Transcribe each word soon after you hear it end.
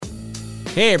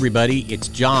Hey everybody, it's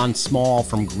John Small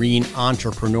from Green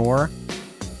Entrepreneur.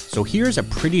 So here's a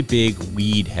pretty big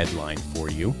weed headline for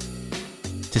you.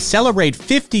 To celebrate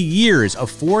 50 years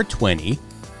of 420,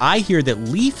 I hear that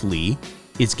Leafly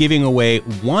is giving away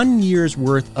 1 year's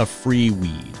worth of free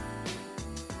weed.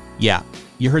 Yeah,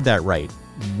 you heard that right.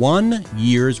 1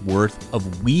 year's worth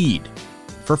of weed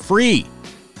for free.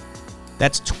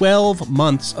 That's 12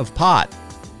 months of pot,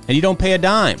 and you don't pay a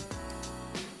dime.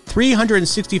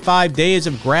 365 days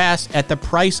of grass at the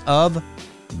price of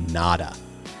nada.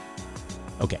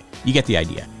 Okay, you get the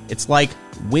idea. It's like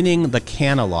winning the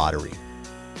Canna lottery.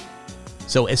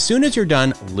 So as soon as you're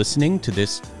done listening to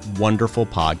this wonderful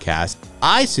podcast,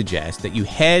 I suggest that you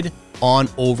head on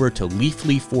over to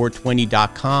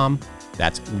leafly420.com.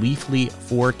 That's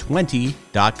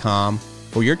leafly420.com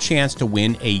for your chance to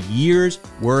win a year's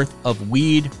worth of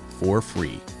weed for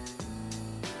free.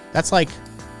 That's like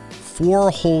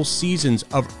 4 whole seasons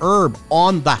of herb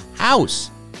on the house.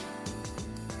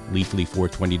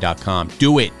 Leafly420.com.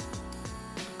 Do it.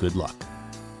 Good luck.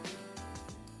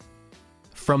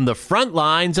 From the front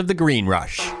lines of the green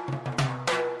rush,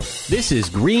 this is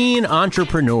Green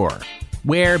Entrepreneur,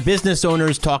 where business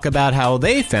owners talk about how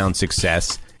they found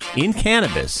success in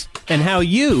cannabis and how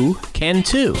you can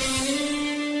too.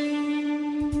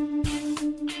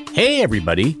 Hey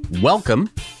everybody, welcome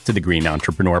to the Green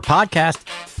Entrepreneur Podcast.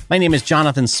 My name is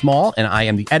Jonathan Small, and I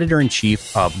am the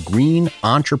editor-in-chief of Green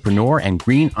Entrepreneur and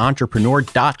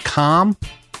greenentrepreneur.com.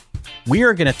 We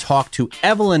are going to talk to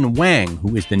Evelyn Wang,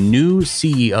 who is the new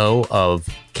CEO of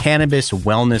cannabis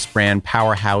wellness brand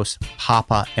powerhouse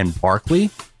Papa and Barkley.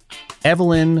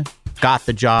 Evelyn got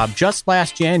the job just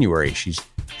last January. She's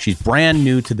brand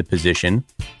new to the position,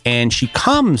 and she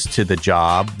comes to the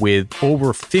job with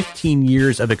over 15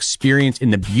 years of experience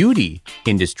in the beauty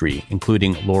industry,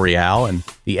 including L'Oreal and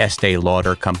the Estee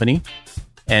Lauder Company.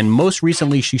 And most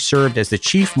recently, she served as the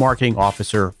chief marketing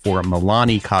officer for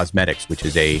Milani Cosmetics, which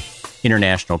is a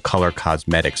international color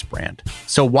cosmetics brand.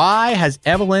 So why has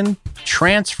Evelyn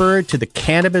transferred to the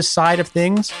cannabis side of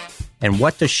things? And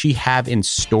what does she have in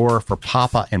store for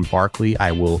Papa and Barkley?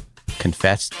 I will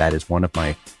confess that is one of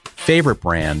my favorite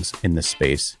brands in this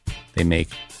space. They make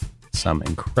some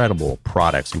incredible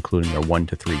products, including their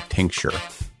 1-3 tincture.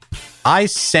 I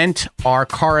sent our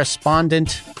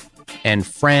correspondent and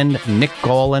friend Nick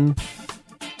Golan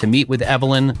to meet with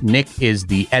Evelyn. Nick is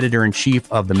the editor-in-chief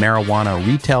of the Marijuana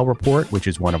Retail Report, which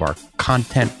is one of our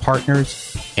content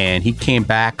partners, and he came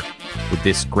back with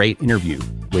this great interview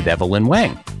with Evelyn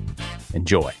Wang.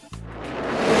 Enjoy.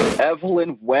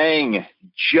 Evelyn Wang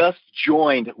just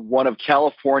joined one of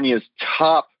California's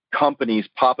top companies,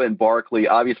 Papa and Barkley,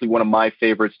 obviously one of my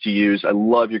favorites to use. I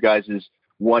love your guys'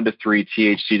 1-3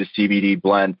 THC to CBD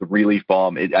blend, the Relief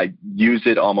Balm. I use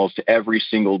it almost every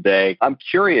single day. I'm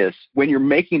curious, when you're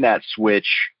making that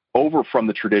switch over from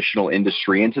the traditional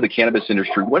industry into the cannabis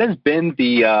industry, what has been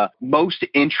the most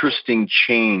interesting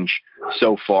change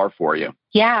so far for you?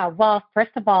 Yeah, well,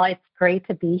 first of all, it's great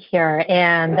to be here.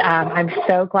 And I'm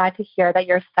so glad to hear that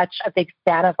you're such a big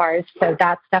fan of ours. So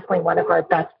that's definitely one of our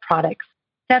best products.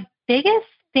 The biggest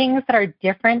things that are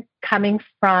different coming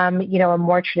from, a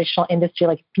more traditional industry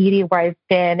like beauty where I've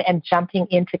been and jumping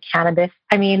into cannabis,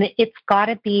 I mean, it's got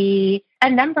to be a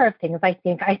number of things, I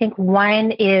think. I think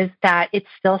one is that it's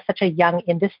still such a young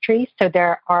industry. So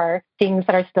there are things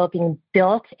that are still being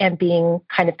built and being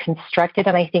kind of constructed.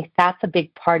 And I think that's a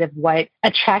big part of what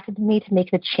attracted me to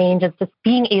make the change, is just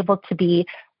being able to be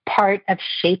part of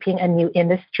shaping a new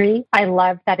industry. I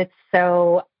love that it's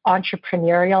so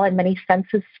entrepreneurial in many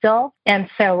senses still. And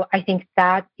so I think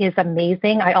that is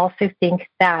amazing. I also think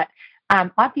that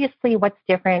obviously what's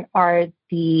different are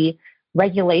the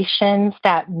regulations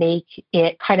that make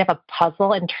it kind of a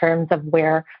puzzle in terms of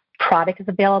where product is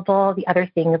available. The other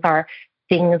things are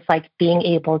things like being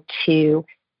able to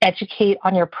educate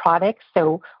on your product.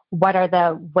 So what are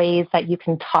the ways that you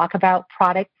can talk about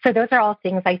products? So those are all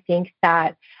things I think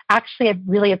that actually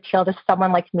really appeal to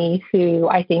someone like me, who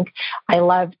I think I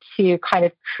love to kind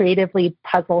of creatively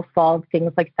puzzle solve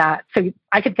things like that. So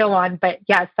I could go on, but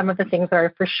yeah, some of the things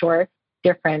are for sure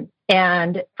different.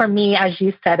 And for me, as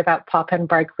you said about Papa and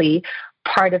Barkley,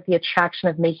 part of the attraction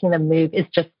of making the move is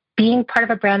just being part of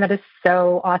a brand that is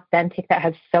so authentic, that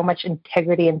has so much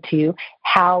integrity into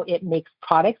how it makes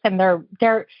products. And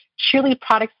they're truly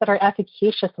products that are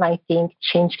efficacious and I think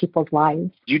change people's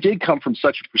lives. You did come from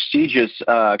such a prestigious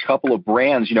couple of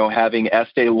brands, having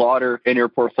Estee Lauder in your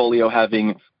portfolio,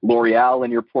 having L'Oreal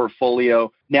in your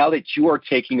portfolio. Now that you are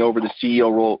taking over the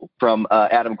CEO role from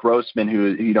Adam Grossman,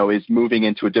 who, is moving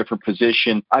into a different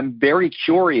position, I'm very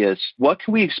curious, what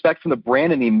can we expect from the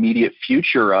brand in the immediate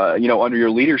future, under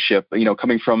your leadership,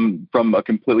 coming from a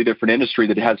completely different industry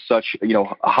that has such,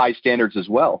 high standards as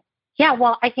well? Yeah,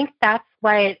 well, I think that's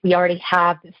why we already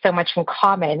have so much in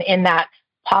common in that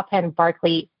Papa &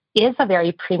 Barkley is a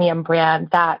very premium brand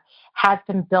that has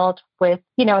been built with,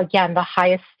 again, the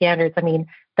highest standards. I mean,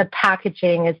 the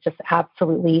packaging is just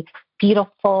absolutely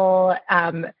beautiful.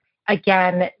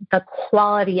 Again, the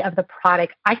quality of the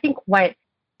product, I think what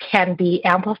can be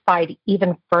amplified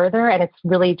even further, and it's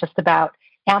really just about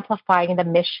amplifying the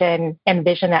mission and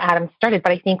vision that Adam started,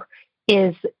 but I think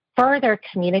is further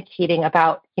communicating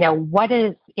about, what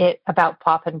is it about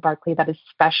Papa & Barkley that is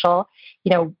special,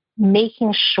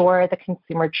 making sure the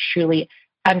consumer truly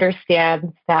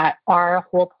understands that our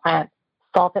whole plant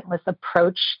solventless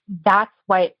approach, that's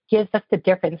what gives us the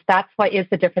difference. That's what is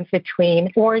the difference between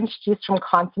orange juice from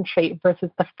concentrate versus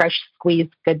the fresh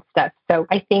squeezed good stuff. So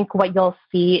I think what you'll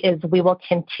see is we will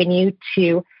continue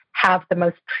to have the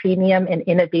most premium and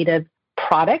innovative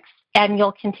products. And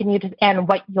you'll continue to, and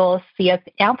what you'll see us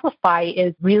amplify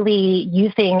is really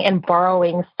using and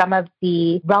borrowing some of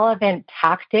the relevant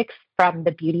tactics from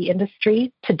the beauty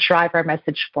industry to drive our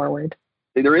message forward.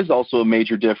 There is also a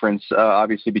major difference,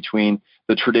 obviously, between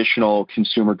the traditional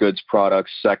consumer goods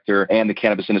products sector and the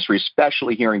cannabis industry,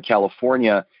 especially here in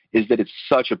California, is that it's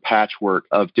such a patchwork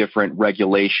of different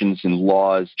regulations and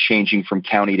laws changing from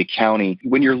county to county.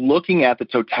 When you're looking at the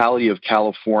totality of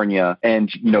California and,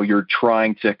 you're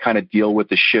trying to kind of deal with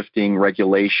the shifting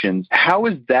regulations, how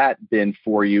has that been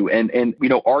for you? And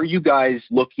are you guys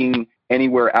looking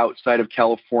anywhere outside of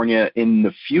California in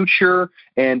the future?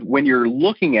 And when you're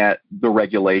looking at the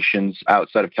regulations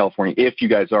outside of California, if you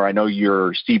guys are, I know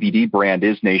your CBD brand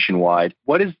is nationwide,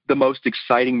 what is the most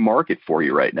exciting market for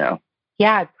you right now?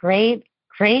 Yeah, great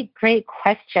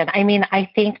question. I mean, I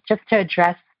think just to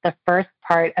address the first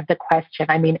part of the question,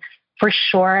 I mean, for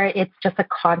sure, it's just a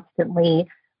constantly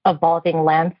evolving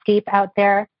landscape out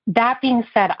there. That being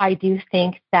said, I do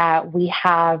think that we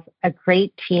have a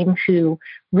great team who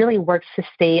really works to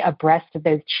stay abreast of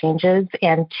those changes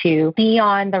and to be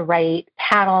on the right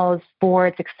panels,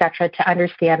 boards, etc., to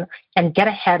understand and get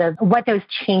ahead of what those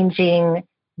changing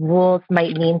rules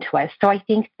might mean to us. So I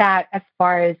think that as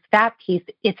far as that piece,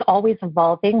 it's always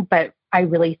evolving, but I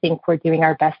really think we're doing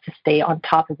our best to stay on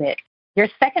top of it. Your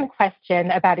second question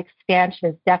about expansion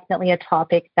is definitely a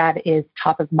topic that is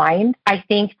top of mind. I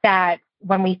think that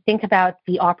when we think about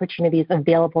the opportunities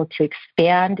available to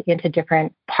expand into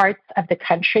different parts of the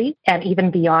country and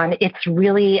even beyond, it's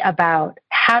really about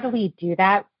how do we do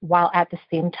that while at the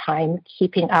same time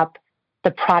keeping up the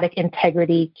product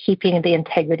integrity, keeping the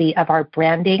integrity of our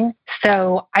branding.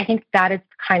 So I think that is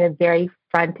kind of very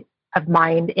front of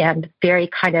mind and very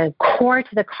kind of core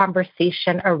to the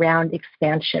conversation around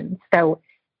expansion. So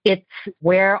it's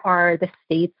where are the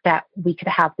states that we could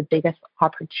have the biggest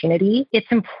opportunity.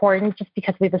 It's important just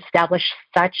because we've established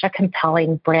such a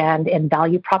compelling brand and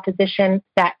value proposition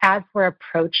that as we're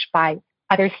approached by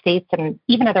other states and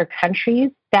even other countries,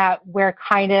 that we're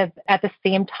kind of at the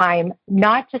same time,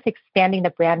 not just expanding the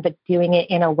brand, but doing it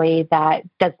in a way that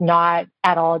does not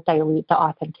at all dilute the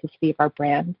authenticity of our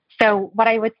brand. So what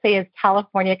I would say is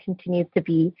California continues to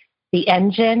be the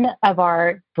engine of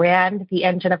our brand, the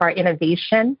engine of our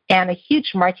innovation, and a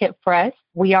huge market for us.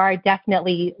 We are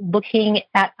definitely looking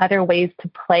at other ways to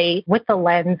play with the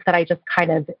lens that I just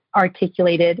kind of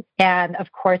articulated. And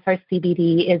of course, our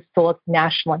CBD is sold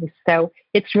nationally. So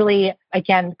it's really,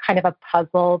 again, kind of a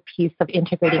puzzle piece of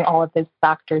integrating all of those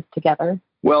factors together.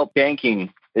 Well,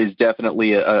 banking is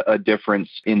definitely a difference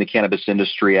in the cannabis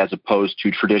industry as opposed to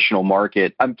traditional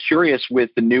market. I'm curious with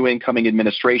the new incoming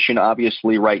administration,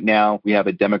 obviously right now we have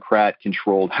a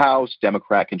Democrat-controlled House,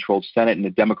 Democrat-controlled Senate, and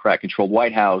a Democrat-controlled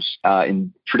White House.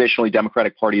 And traditionally,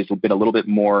 Democratic Party has been a little bit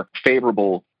more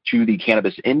favorable to the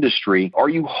cannabis industry. Are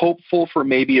you hopeful for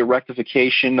maybe a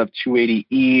rectification of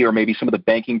 280E or maybe some of the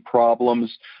banking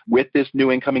problems with this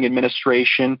new incoming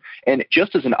administration? And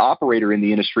just as an operator in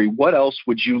the industry, what else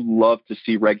would you love to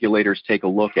see regulators take a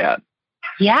look at?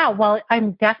 Yeah, well,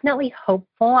 I'm definitely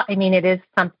hopeful. I mean, it is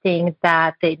something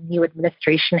that the new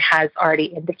administration has already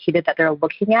indicated that they're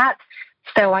looking at.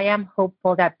 So I am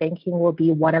hopeful that banking will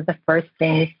be one of the first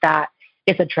things that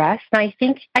is addressed. And I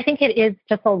think it is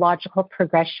just a logical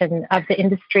progression of the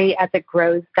industry as it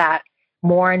grows that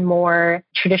more and more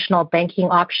traditional banking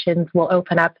options will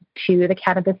open up to the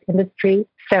cannabis industry.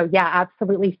 So yeah,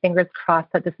 absolutely fingers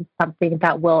crossed that this is something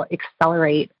that will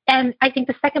accelerate. And I think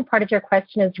the second part of your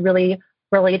question is really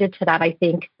related to that. I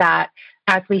think that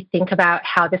as we think about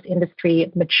how this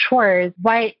industry matures,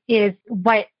 what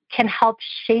can help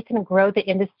shape and grow the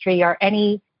industry are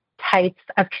any types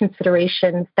of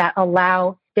considerations that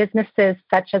allow businesses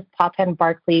such as Papa &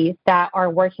 Barkley that are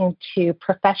working to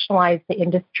professionalize the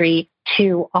industry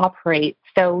to operate.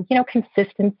 So,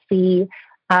 consistency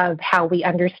of how we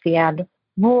understand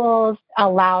rules,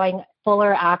 allowing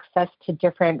fuller access to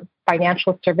different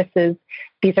financial services.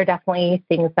 These are definitely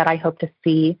things that I hope to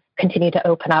see continue to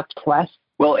open up to us.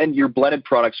 Well, and your blended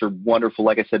products are wonderful.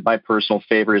 Like I said, my personal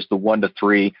favorite is the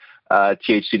 1-to-3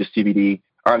 THC to CBD.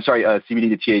 Or I'm sorry, CBD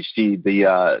to THC,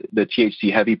 the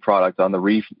THC heavy product on the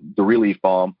Relief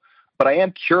Balm. But I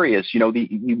am curious,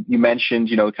 you mentioned,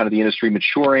 kind of the industry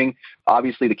maturing.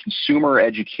 Obviously, the consumer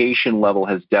education level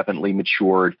has definitely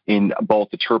matured in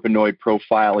both the terpenoid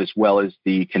profile as well as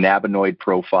the cannabinoid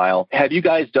profile. Have you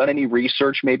guys done any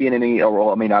research, maybe in any,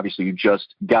 obviously you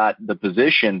just got the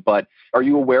position, but are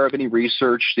you aware of any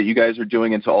research that you guys are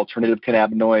doing into alternative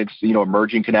cannabinoids,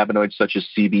 emerging cannabinoids such as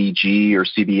CBG or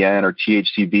CBN or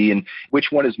THCV, and which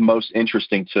one is most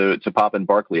interesting to Papa &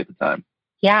 Barkley at the time?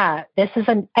 Yeah, this is,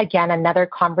 again, another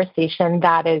conversation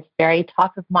that is very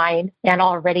top of mind. And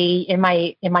already in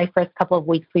my first couple of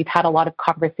weeks, we've had a lot of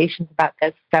conversations about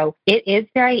this. So it is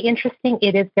very interesting.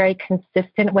 It is very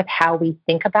consistent with how we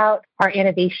think about our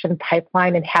innovation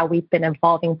pipeline and how we've been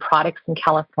evolving products in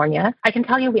California. I can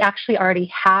tell you we actually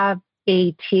already have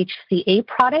a THCA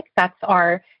product. That's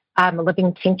our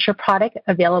living tincture product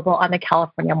available on the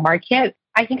California market.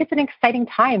 I think it's an exciting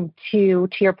time to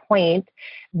your point,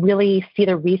 really see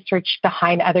the research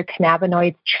behind other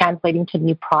cannabinoids translating to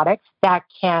new products that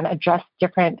can address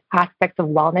different aspects of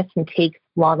wellness and take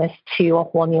wellness to a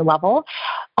whole new level.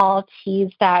 I'll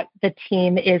tease that the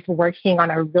team is working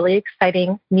on a really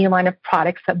exciting new line of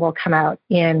products that will come out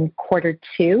in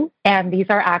Q2. And these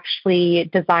are actually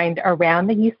designed around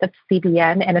the use of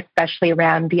CBN and especially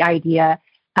around the idea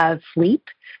of sleep.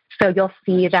 So you'll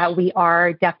see that we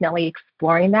are definitely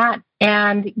exploring that,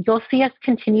 and you'll see us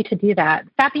continue to do that.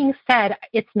 That being said,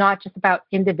 it's not just about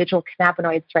individual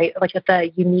cannabinoids, right? Like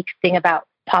the unique thing about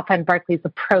Papa & Barkley's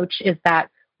approach is that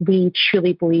we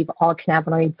truly believe all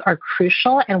cannabinoids are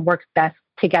crucial and work best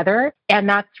together. And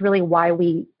that's really why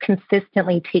we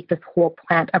consistently take this whole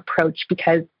plant approach,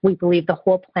 because we believe the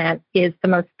whole plant is the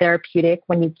most therapeutic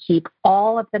when you keep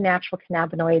all of the natural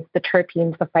cannabinoids, the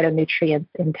terpenes, the phytonutrients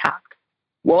intact.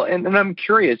 Well, and I'm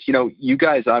curious, you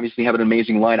guys obviously have an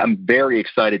amazing line. I'm very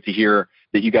excited to hear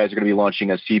that you guys are going to be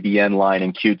launching a CBN line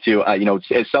in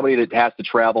Q2. As somebody that has to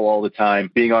travel all the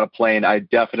time, being on a plane, I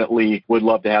definitely would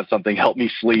love to have something help me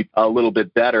sleep a little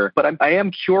bit better. But I am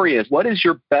curious, what is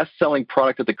your best-selling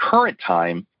product at the current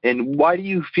time, and why do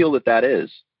you feel that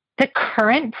is? The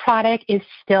current product is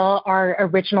still our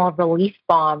original Relief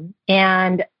Balm,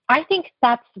 and I think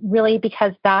that's really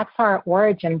because that's our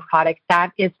origin product.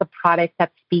 That is the product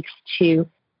that speaks to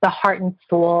the heart and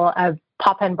soul of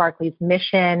Papa & Barkley's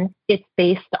mission. It's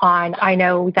based on, I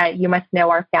know that you must know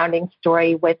our founding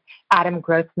story with Adam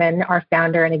Grossman, our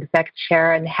founder and exec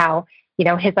chair, and how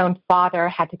his own father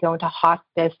had to go into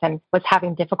hospice and was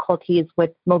having difficulties with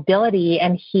mobility.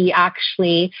 And he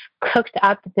actually cooked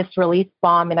up this Relief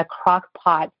Balm in a crock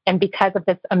pot. And because of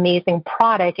this amazing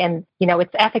product and,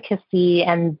 its efficacy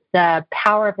and the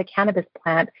power of the cannabis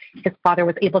plant, his father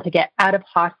was able to get out of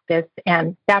hospice.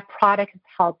 And that product has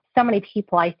helped so many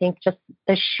people. I think just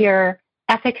the sheer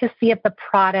efficacy of the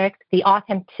product, the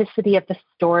authenticity of the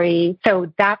story.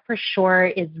 So that for sure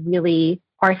is really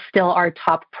still our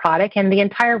top product. And the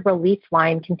entire Relief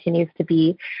line continues to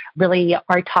be really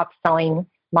our top selling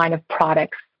line of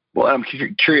products. Well, I'm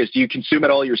curious, do you consume it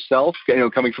all yourself?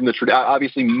 Coming from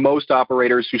obviously most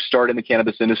operators who start in the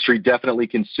cannabis industry definitely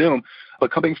consume, but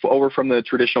coming over from the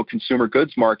traditional consumer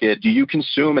goods market, do you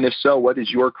consume? And if so, what is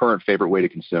your current favorite way to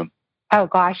consume? Oh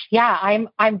gosh, yeah,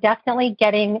 I'm definitely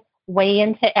getting way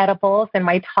into edibles, and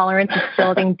my tolerance is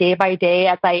building day by day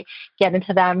as I get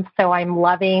into them. So I'm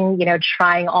loving,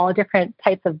 trying all different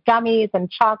types of gummies and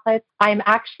chocolates. I'm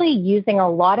actually using a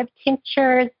lot of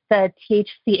tinctures. The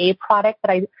THCA product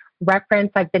that I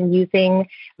referenced, I've been using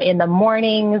in the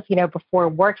mornings, before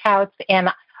workouts. And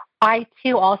I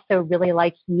too also really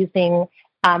like using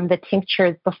the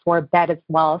tinctures before bed as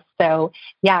well. So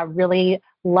yeah, really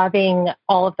loving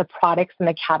all of the products in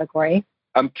the category.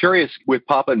 I'm curious with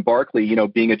Papa and Barkley,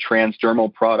 being a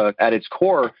transdermal product at its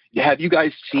core, have you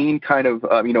guys seen kind of,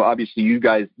 obviously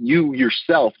you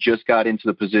yourself just got into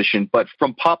the position, but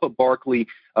from Papa and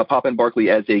Barkley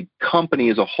as a company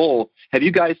as a whole, have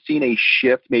you guys seen a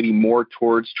shift maybe more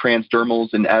towards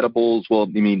transdermals and edibles? Well,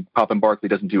 Papa and Barkley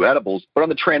doesn't do edibles, but on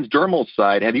the transdermal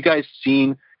side, have you guys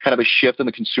seen kind of a shift in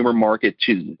the consumer market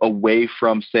away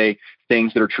from, say,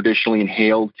 things that are traditionally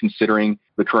inhaled considering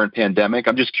the current pandemic?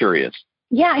 I'm just curious.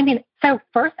 Yeah, so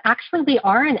first, actually, we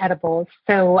are in edibles.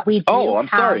 So we do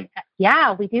sorry.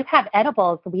 Yeah, we do have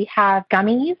edibles. We have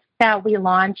gummies that we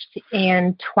launched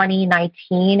in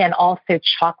 2019 and also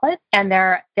chocolate. And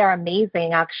they're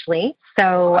amazing, actually.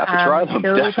 So I'll have to try them,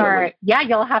 definitely.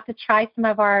 You'll have to try some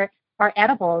of our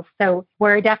edibles. So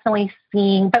we're definitely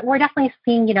seeing,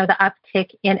 the uptick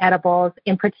in edibles,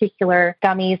 in particular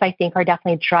gummies, I think are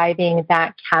definitely driving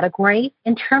that category.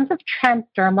 In terms of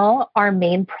transdermal, our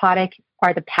main product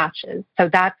are the patches.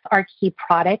 So that's our key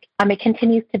product. It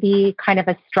continues to be kind of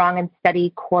a strong and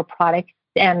steady core product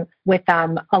and with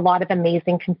a lot of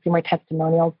amazing consumer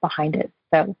testimonials behind it.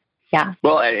 So yeah.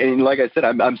 Well, and like I said,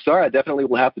 I'm sorry. I definitely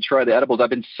will have to try the edibles. I've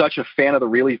been such a fan of the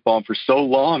Relief Balm for so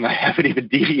long. I haven't even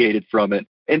deviated from it.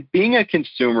 And being a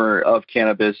consumer of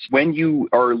cannabis, when you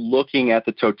are looking at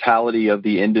the totality of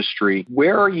the industry,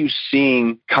 where are you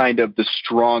seeing kind of the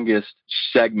strongest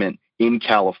segment in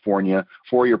California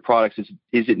for your products?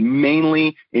 Is it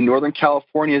mainly in Northern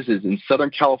California? Is it in Southern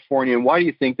California? And why do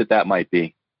you think that might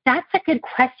be? That's a good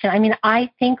question. I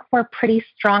think we're pretty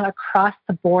strong across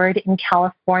the board in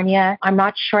California. I'm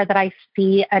not sure that I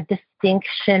see a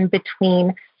distinction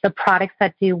between the products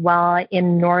that do well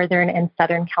in Northern and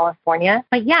Southern California.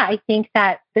 But yeah, I think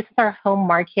that this is our home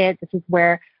market. This is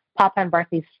where Papa and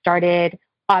Barkley started.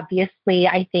 Obviously,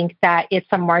 I think that it's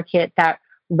a market that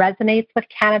resonates with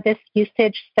cannabis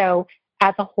usage. So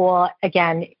as a whole,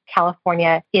 again,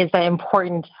 California is an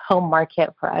important home market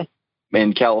for us.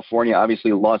 In California,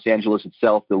 obviously Los Angeles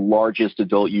itself, the largest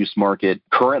adult use market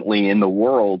currently in the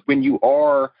world. When you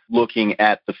are looking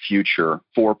at the future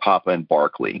for Papa and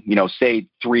Barkley, say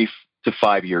 3 to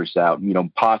 5 years out,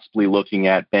 possibly looking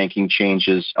at banking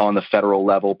changes on the federal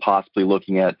level, possibly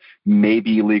looking at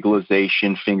maybe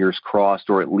legalization, fingers crossed,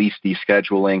 or at least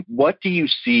descheduling. What do you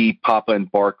see Papa and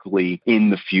Barkley in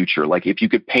the future? Like if you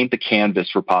could paint the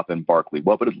canvas for Papa and Barkley,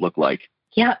 what would it look like?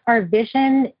 Yeah, our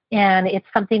vision, and it's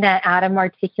something that Adam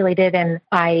articulated, and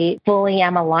I fully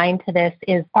am aligned to this,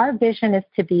 is our vision is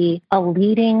to be a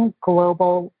leading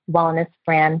global wellness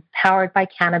brand powered by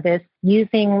cannabis,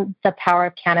 using the power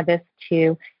of cannabis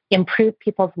to improve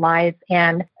people's lives.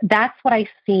 And that's what I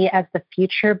see as the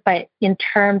future. But in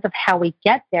terms of how we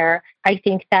get there, I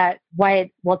think that what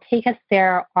will take us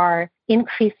there are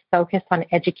increased focus on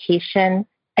education,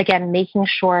 again, making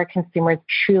sure consumers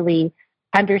truly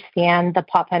understand the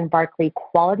Papa and Barkley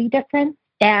quality difference.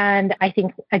 And I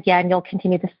think, again, you'll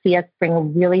continue to see us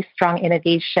bring really strong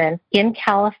innovation in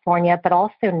California, but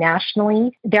also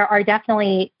nationally. There are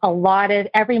definitely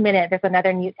every minute there's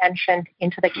another new entrant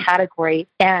into the category.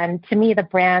 And to me, the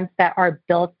brands that are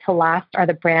built to last are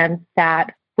the brands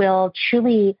that will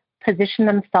truly position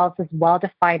themselves as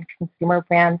well-defined consumer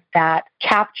brands that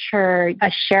capture a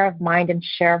share of mind and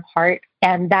share of heart.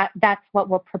 And that's what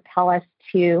will propel us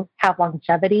to have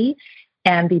longevity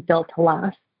and be built to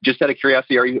last. Just out of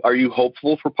curiosity, are you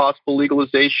hopeful for possible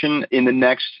legalization in the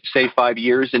next, say, 5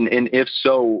 years? And if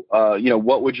so,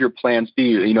 what would your plans be?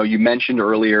 You mentioned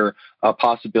earlier a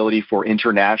possibility for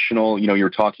international. You're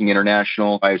talking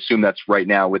international. I assume that's right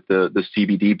now with the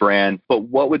CBD brand. But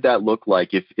what would that look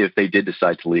like if they did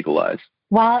decide to legalize?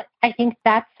 Well, I think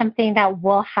that's something that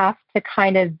we'll have to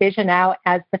kind of vision out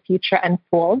as the future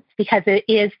unfolds, because it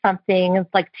is something,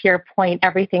 like to your point,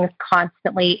 everything's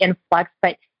constantly in flux.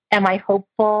 But am I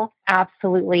hopeful?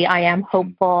 Absolutely, I am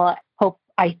hopeful.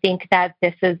 I think that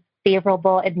this is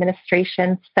favorable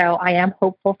administration, so I am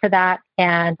hopeful for that.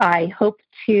 And I hope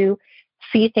to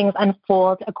see things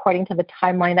unfold according to the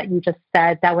timeline that you just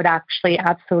said. That would actually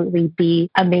absolutely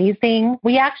be amazing.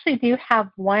 We actually do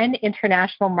have one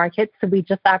international market. So we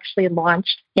just actually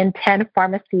launched in 10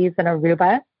 pharmacies in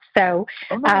Aruba. So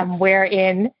so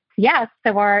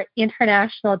our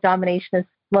international domination is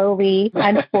slowly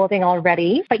unfolding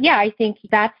already. But yeah, I think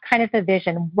that's kind of the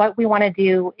vision. What we want to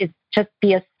do is just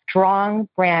be a strong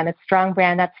brand that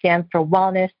stands for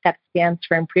wellness, that stands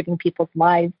for improving people's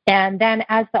lives. And then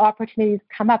as the opportunities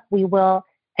come up, we will,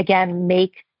 again,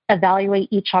 evaluate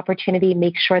each opportunity,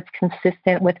 make sure it's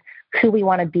consistent with who we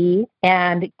want to be,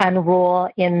 and unroll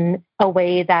in a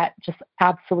way that just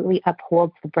absolutely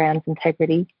upholds the brand's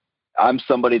integrity. I'm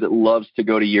somebody that loves to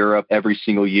go to Europe every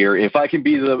single year. If I can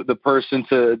be the person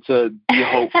to be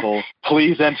hopeful,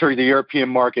 please enter the European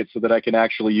market so that I can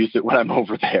actually use it when I'm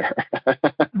over there.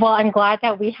 Well, I'm glad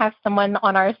that we have someone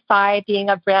on our side being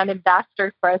a brand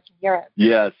ambassador for us in Europe.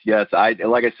 Yes.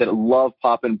 Like I said, love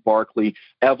Poppin Barkley.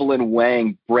 Evelyn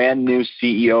Wang, brand new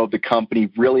CEO of the company.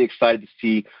 Really excited to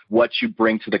see what you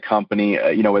bring to the company.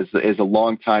 As a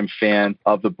longtime fan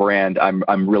of the brand,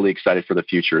 I'm really excited for the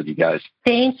future of you guys.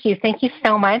 Thank you. Thank you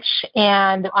so much.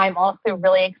 And I'm also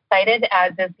really excited,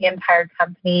 as is the entire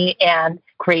company, and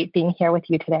great being here with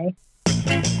you today.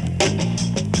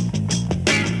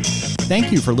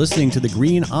 Thank you for listening to the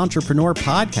Green Entrepreneur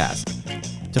Podcast.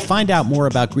 To find out more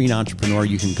about Green Entrepreneur,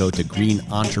 you can go to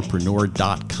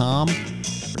greenentrepreneur.com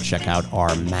or check out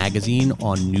our magazine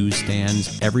on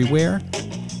newsstands everywhere.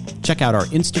 Check out our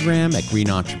Instagram at Green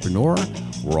Entrepreneur.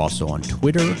 We're also on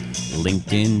Twitter,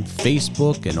 LinkedIn,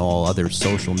 Facebook, and all other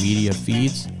social media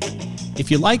feeds.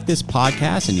 If you like this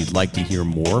podcast and you'd like to hear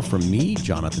more from me,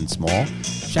 Jonathan Small,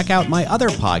 check out my other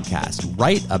podcast,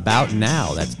 Write About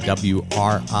Now. That's WRITE,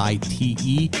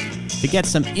 to get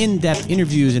some in-depth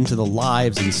interviews into the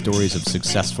lives and stories of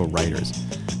successful writers,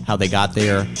 how they got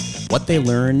there, what they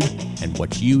learned, and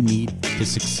what you need to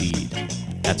succeed.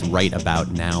 That's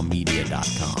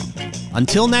writeaboutnowmedia.com.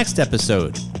 Until next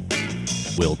episode,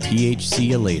 we'll THC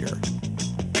you later.